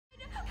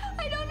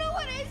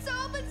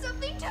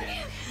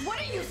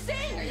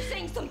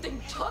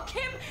took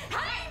him? How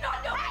do you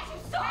not know what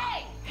you saw?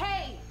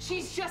 Hey,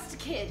 she's just a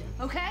kid,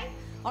 okay?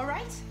 All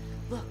right?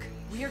 Look,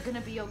 we are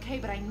gonna be okay,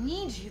 but I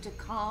need you to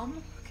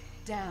calm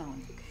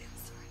down. Okay, I'm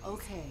sorry.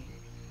 Okay,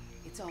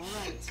 it's all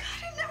right.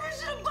 God, I never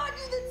should have bought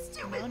you that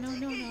stupid No.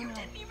 ticket. You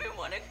didn't even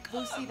want to come.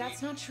 Lucy,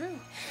 that's not true.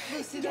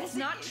 Lucy, Yes, that's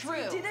not it is. true.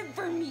 You did it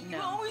for me. No.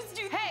 You always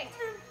do. Hey! things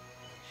for me.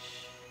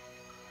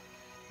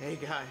 Hey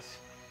guys,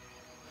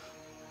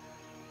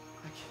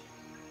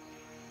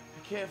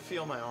 I can't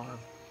feel my arm.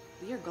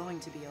 We are going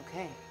to be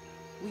okay.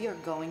 We are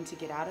going to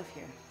get out of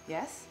here,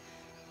 yes?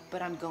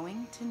 But I'm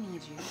going to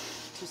need you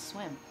to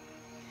swim.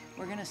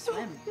 We're gonna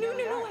swim. No,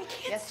 I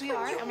can't Yes, swim. we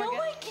are. You And know we're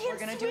gonna, I can't we're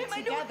gonna do swim. it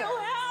I together. don't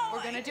know how.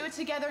 We're gonna do it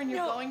together, and you're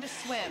No. going to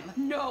swim.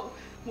 No,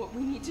 what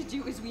we need to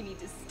do is we need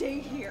to stay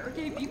here,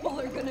 okay? People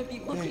are gonna be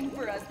looking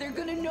for us. They're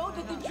gonna know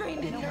that the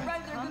train didn't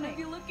arrive. They're gonna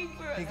be looking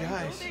for us. Hey, I know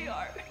guys. they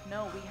are.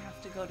 No, we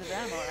have to go to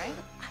them, all right?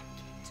 I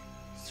can't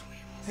swim.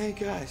 Hey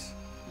guys.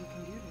 You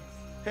can do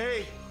this.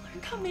 Hey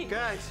They're coming.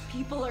 guys.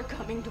 People are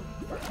coming to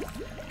look for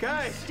us.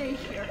 Guys. Stay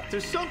here.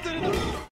 There's something in the